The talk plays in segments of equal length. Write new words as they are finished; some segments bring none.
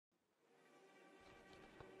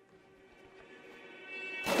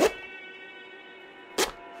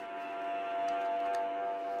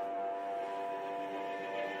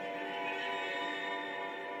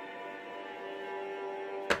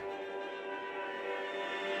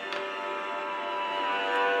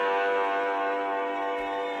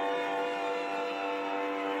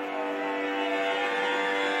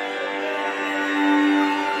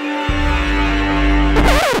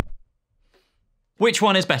Which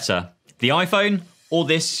one is better, the iPhone or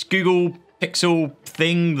this Google Pixel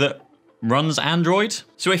thing that runs Android?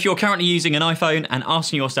 So if you're currently using an iPhone and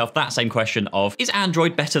asking yourself that same question of, is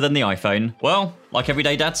Android better than the iPhone? Well, like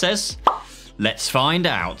Everyday Dad says, let's find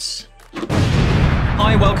out.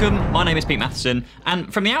 Hi, welcome, my name is Pete Matheson,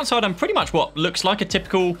 and from the outside I'm pretty much what looks like a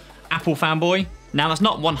typical Apple fanboy. Now that's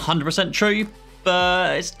not 100% true,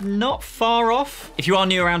 but it's not far off. If you are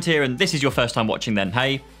new around here and this is your first time watching, then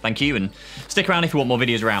hey, thank you, and stick around if you want more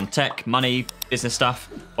videos around tech, money, business stuff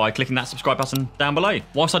by clicking that subscribe button down below.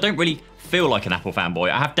 Whilst I don't really feel like an Apple fanboy,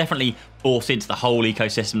 I have definitely bought into the whole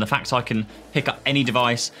ecosystem. The fact I can pick up any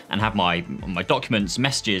device and have my documents,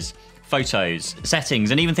 messages, photos,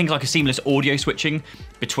 settings, and even things like a seamless audio switching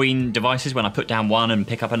between devices when I put down one and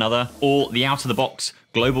pick up another, or the out-of-the-box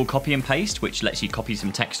global copy and paste, which lets you copy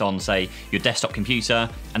some text on, say, your desktop computer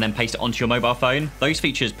and then paste it onto your mobile phone. Those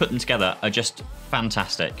features put them together are just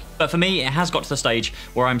fantastic. But for me, it has got to the stage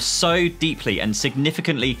where I'm so deeply and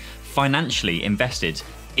significantly financially invested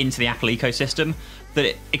into the Apple ecosystem that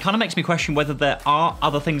it kind of makes me question whether there are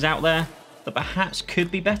other things out there that perhaps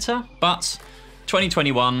could be better. But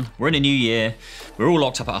 2021, we're in a new year, we're all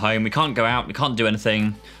locked up at home, we can't go out, we can't do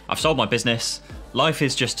anything, I've sold my business, life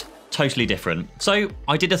is just totally different. So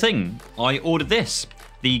I did a thing, I ordered this,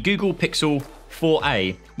 the Google Pixel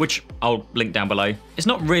 4a, which I'll link down below. It's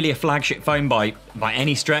not really a flagship phone by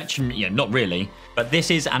any stretch, and not really, but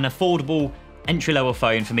this is an affordable entry-level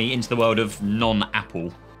phone for me into the world of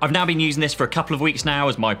non-Apple. I've now been using this for a couple of weeks now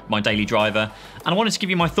as my daily driver, and I wanted to give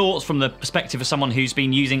you my thoughts from the perspective of someone who's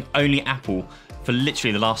been using only Apple for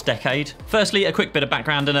literally the last decade. Firstly, a quick bit of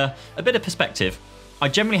background and a bit of perspective. I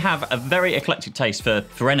generally have a very eclectic taste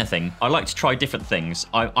for anything. I like to try different things.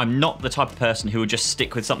 I'm not the type of person who would just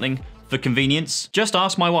stick with something for convenience. Just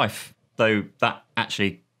ask my wife, though that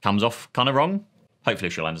actually comes off kind of wrong. Hopefully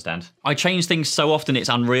she'll understand. I change things so often it's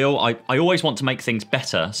unreal. I always want to make things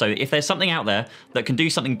better. So if there's something out there that can do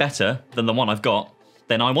something better than the one I've got,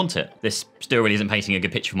 then I want it. This still really isn't painting a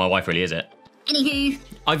good picture for my wife, really, is it? Anywho.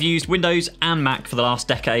 I've used Windows and Mac for the last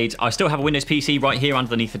decade. I still have a Windows PC right here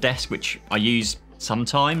underneath the desk, which I use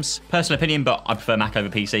sometimes. Personal opinion, but I prefer Mac over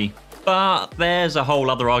PC. But there's a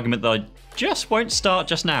whole other argument that I just won't start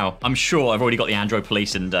just now. I'm sure I've already got the Android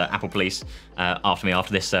police and Apple police after me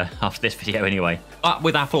after this video anyway. But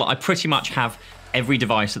with Apple, I pretty much have every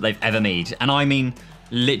device that they've ever made, and I mean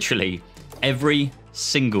literally every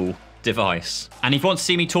single device. And if you want to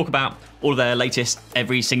see me talk about all of their latest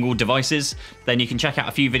every single devices, then you can check out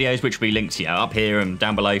a few videos which will be linked up here and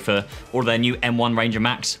down below for all of their new M1 range of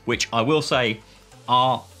Macs, which I will say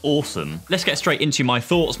are awesome. Let's get straight into my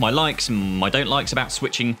thoughts, my likes and my don't likes about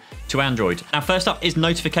switching to Android. Now, first up is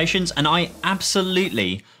notifications, and I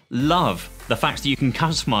absolutely love the fact that you can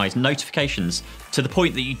customize notifications to the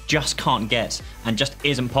point that you just can't get and just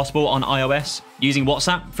isn't possible on iOS. Using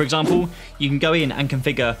WhatsApp, for example, you can go in and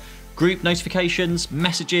configure group notifications,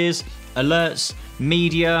 messages, alerts,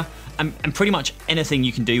 media, and pretty much anything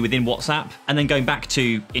you can do within WhatsApp. And then going back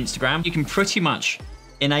to Instagram, you can pretty much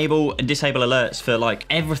enable and disable alerts for like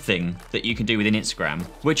everything that you can do within Instagram,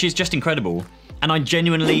 which is just incredible. And I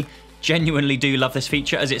genuinely do love this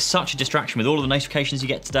feature, as it's such a distraction with all of the notifications you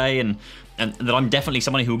get today, and that I'm definitely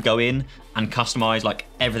someone who will go in and customize like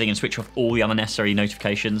everything and switch off all the unnecessary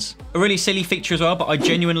notifications. A really silly feature as well, but I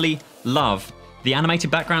genuinely love the animated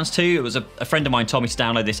backgrounds too. It was a friend of mine told me to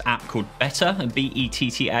download this app called Betta,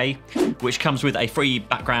 B-E-T-T-A, which comes with a free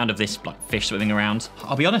background of this like fish swimming around.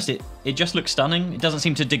 I'll be honest, it just looks stunning. It doesn't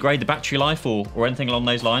seem to degrade the battery life or anything along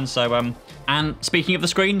those lines. So, and speaking of the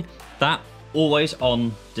screen, that always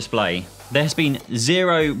on display. There's been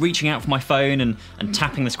zero reaching out for my phone and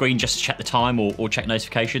tapping the screen just to check the time or check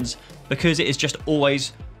notifications, because it is just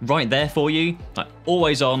always right there for you, like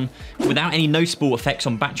always on, without any noticeable effects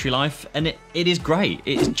on battery life, and it is great.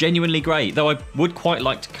 It is genuinely great, though I would quite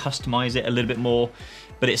like to customize it a little bit more,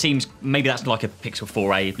 but it seems maybe that's like a Pixel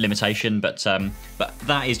 4a limitation, but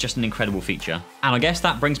that is just an incredible feature. And I guess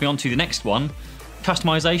that brings me on to the next one,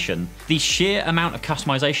 customization. The sheer amount of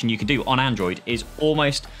customization you can do on Android is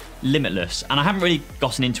almost limitless, and I haven't really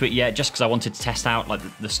gotten into it yet just because I wanted to test out like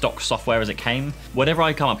the stock software as it came. Whatever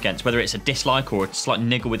I come up against, whether it's a dislike or a slight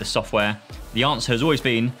niggle with the software, the answer has always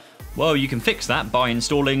been, well, you can fix that by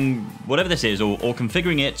installing whatever this is, or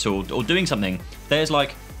configuring it, or doing something. There's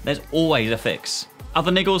always a fix.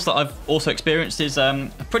 Other niggles that I've also experienced is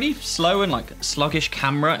a pretty slow and like sluggish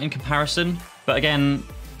camera in comparison, but again,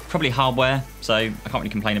 probably hardware, so I can't really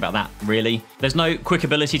complain about that, really. There's no quick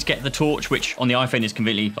ability to get the torch, which on the iPhone is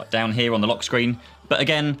conveniently like down here on the lock screen. But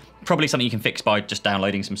again, probably something you can fix by just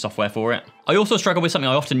downloading some software for it. I also struggle with something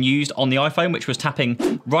I often used on the iPhone, which was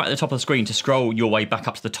tapping right at the top of the screen to scroll your way back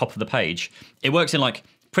up to the top of the page. It works in like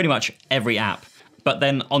pretty much every app. But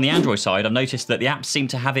then on the Android side, I've noticed that the apps seem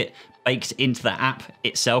to have it baked into the app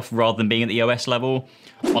itself rather than being at the OS level.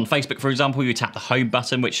 On Facebook, for example, you tap the home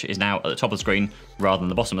button, which is now at the top of the screen rather than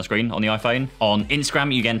the bottom of the screen on the iPhone. On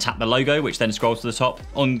Instagram, you again tap the logo, which then scrolls to the top.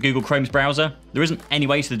 On Google Chrome's browser, there isn't any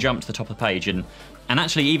way to jump to the top of the page. And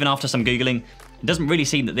actually, even after some Googling, it doesn't really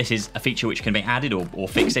seem that this is a feature which can be added or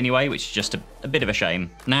fixed anyway, which is just a bit of a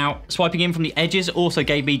shame. Now, swiping in from the edges also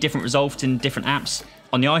gave me different results in different apps.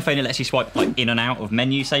 On the iPhone, it lets you swipe like in and out of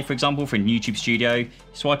menus, say, for example, for YouTube Studio. You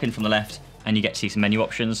swipe in from the left, and you get to see some menu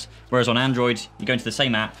options. Whereas on Android, you go into the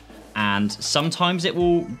same app, and sometimes it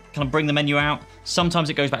will kind of bring the menu out. Sometimes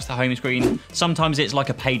it goes back to the home screen. Sometimes it's like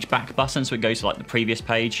a page back button, so it goes to like the previous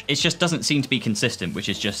page. It just doesn't seem to be consistent, which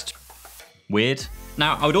is just weird.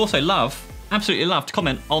 Now, I would also absolutely love to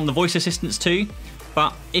comment on the voice assistants too,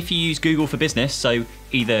 but if you use Google for Business, so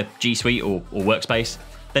either G Suite or Workspace,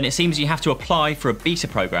 then it seems you have to apply for a beta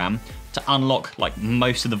program to unlock like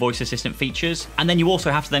most of the voice assistant features. And then you also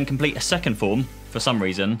have to then complete a second form, for some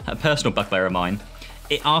reason, a personal bugbear of mine.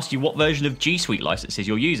 It asks you what version of G Suite licenses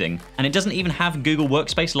you're using, and it doesn't even have Google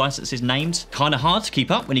Workspace licenses named. Kind of hard to keep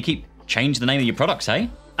up when you keep changing the name of your products, eh?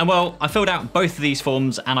 And well, I filled out both of these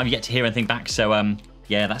forms and I've yet to hear anything back, so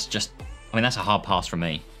yeah, that's a hard pass from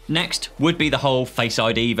me. Next would be the whole Face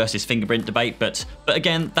ID versus fingerprint debate, but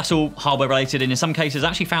again, that's all hardware related, and in some cases I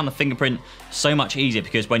actually found the fingerprint so much easier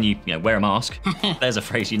because when you wear a mask, there's a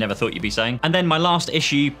phrase you never thought you'd be saying. And then my last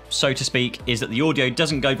issue, so to speak, is that the audio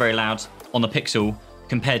doesn't go very loud on the Pixel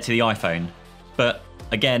compared to the iPhone. But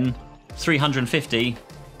again, 350,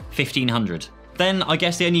 1500. Then I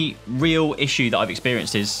guess the only real issue that I've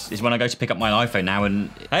experienced is when I go to pick up my iPhone now and,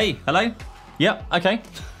 hey, hello? Yep, okay.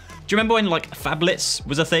 Do you remember when like phablets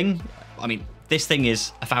was a thing? I mean, this thing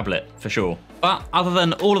is a phablet for sure. But other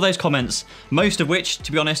than all of those comments, most of which,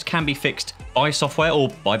 to be honest, can be fixed by software or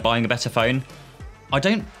by buying a better phone, I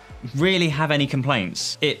don't really have any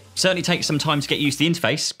complaints. It certainly takes some time to get used to the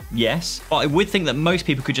interface, yes, but I would think that most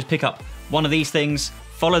people could just pick up one of these things,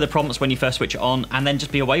 follow the prompts when you first switch it on, and then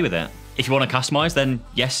just be away with it. If you want to customize, then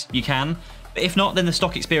yes, you can. But if not, then the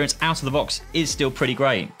stock experience out of the box is still pretty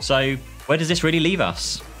great. So where does this really leave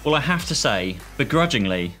us? Well, I have to say,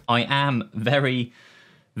 begrudgingly, I am very,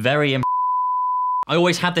 very I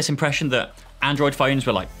always had this impression that Android phones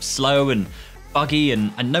were like slow and buggy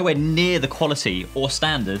and nowhere near the quality or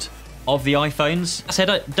standard of the iPhones. That said,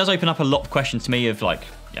 it does open up a lot of questions to me of like,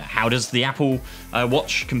 how does the Apple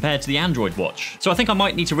Watch compare to the Android Watch? So I think I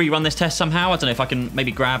might need to rerun this test somehow. I don't know if I can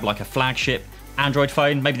maybe grab like a flagship Android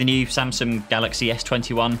phone, maybe the new Samsung Galaxy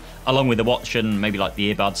S21, along with the watch and maybe like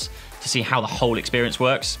the earbuds, to see how the whole experience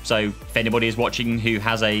works. So if anybody is watching who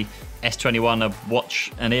has a S21, a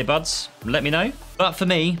watch and earbuds, let me know. But for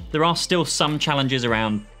me, there are still some challenges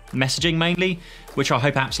around messaging mainly, which I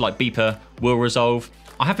hope apps like Beeper will resolve.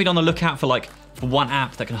 I have been on the lookout for one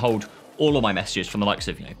app that can hold all of my messages from the likes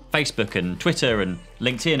of Facebook and Twitter and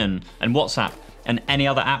LinkedIn and WhatsApp and any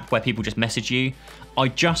other app where people just message you. I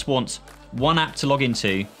just want one app to log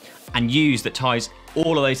into and use that ties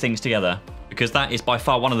all of those things together, because that is by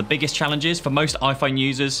far one of the biggest challenges for most iPhone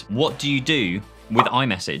users. What do you do with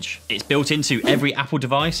iMessage? It's built into every Apple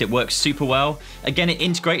device. It works super well. Again, it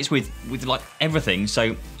integrates with like everything.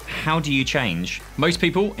 So how do you change? Most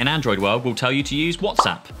people in Android world will tell you to use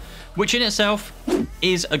WhatsApp, which in itself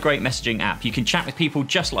is a great messaging app. You can chat with people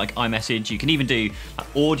just like iMessage. You can even do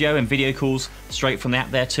audio and video calls straight from the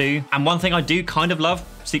app there too. And one thing I do kind of love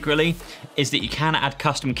secretly is that you can add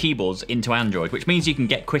custom keyboards into Android, which means you can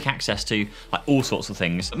get quick access to like all sorts of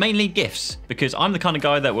things, but mainly GIFs, because I'm the kind of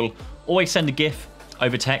guy that will always send a GIF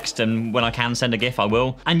over text, and when I can send a GIF, I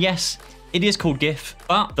will. And yes, it is called GIF,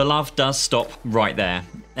 but the love does stop right there,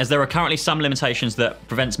 as there are currently some limitations that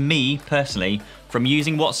prevents me personally from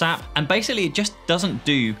using WhatsApp, and basically it just doesn't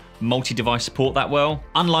do multi-device support that well.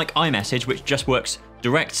 Unlike iMessage, which just works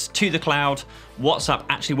direct to the cloud, WhatsApp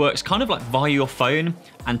actually works kind of like via your phone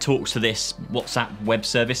and talks to this WhatsApp web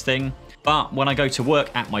service thing. But when I go to work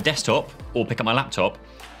at my desktop or pick up my laptop,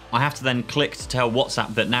 I have to then click to tell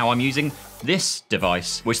WhatsApp that now I'm using this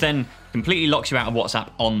device, which then completely locks you out of WhatsApp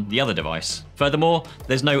on the other device. Furthermore,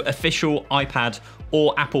 there's no official iPad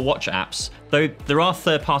or Apple Watch apps, though there are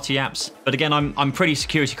third-party apps. But again, I'm pretty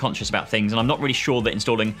security conscious about things, and I'm not really sure that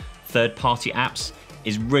installing third-party apps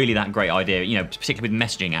is really that great idea, you know, particularly with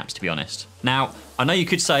messaging apps, to be honest. Now, I know you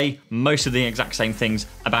could say most of the exact same things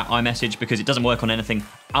about iMessage because it doesn't work on anything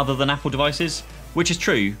other than Apple devices, which is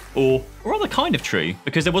true, or rather kind of true,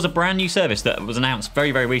 because there was a brand new service that was announced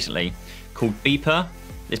very, very recently called Beeper.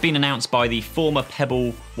 It's been announced by the former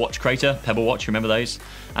Pebble watch creator, Pebble Watch, remember those?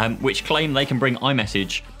 Which claim they can bring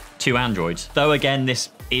iMessage to Android. Though again, this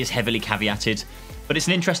is heavily caveated, but it's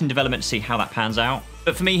an interesting development to see how that pans out.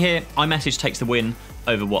 But for me here, iMessage takes the win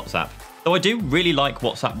over WhatsApp. Though I do really like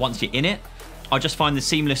WhatsApp once you're in it, I just find the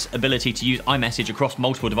seamless ability to use iMessage across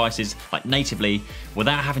multiple devices, like natively,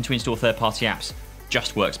 without having to install third-party apps,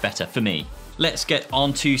 just works better for me. Let's get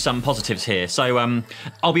on to some positives here. So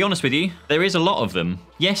I'll be honest with you, there is a lot of them.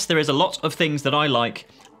 Yes, there is a lot of things that I like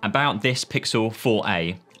about this Pixel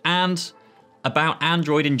 4a and about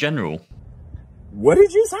Android in general. What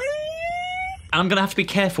did you say? And I'm gonna have to be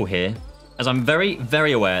careful here, as I'm very,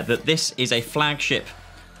 very aware that this is a flagship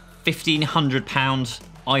 £1,500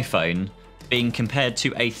 iPhone being compared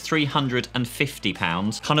to a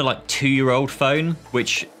 £350, kind of like 2-year-old phone,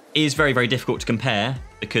 which is very, very difficult to compare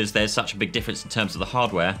because there's such a big difference in terms of the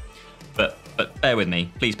hardware. But bear with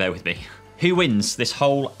me, please bear with me. Who wins this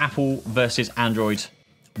whole Apple versus Android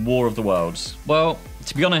war of the worlds? Well,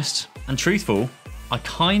 to be honest and truthful, I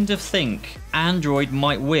kind of think Android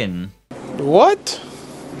might win. What?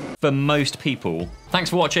 For most people. Thanks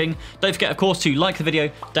for watching. Don't forget, of course, to like the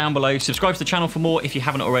video down below, subscribe to the channel for more if you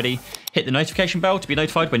haven't already, hit the notification bell to be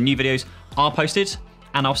notified when new videos are posted,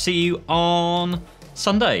 and I'll see you on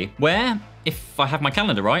Sunday, where, if I have my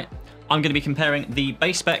calendar right, I'm going to be comparing the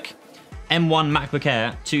base spec M1 MacBook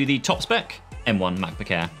Air to the top spec M1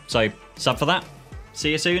 MacBook Air. So, sub for that.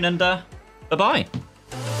 See you soon, and bye-bye.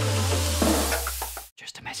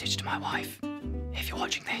 Just a message to my wife. If you're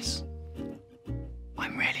watching this,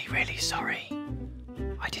 I'm really, really sorry.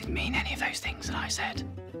 I didn't mean any of those things that I said.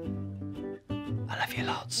 I love you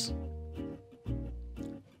lots.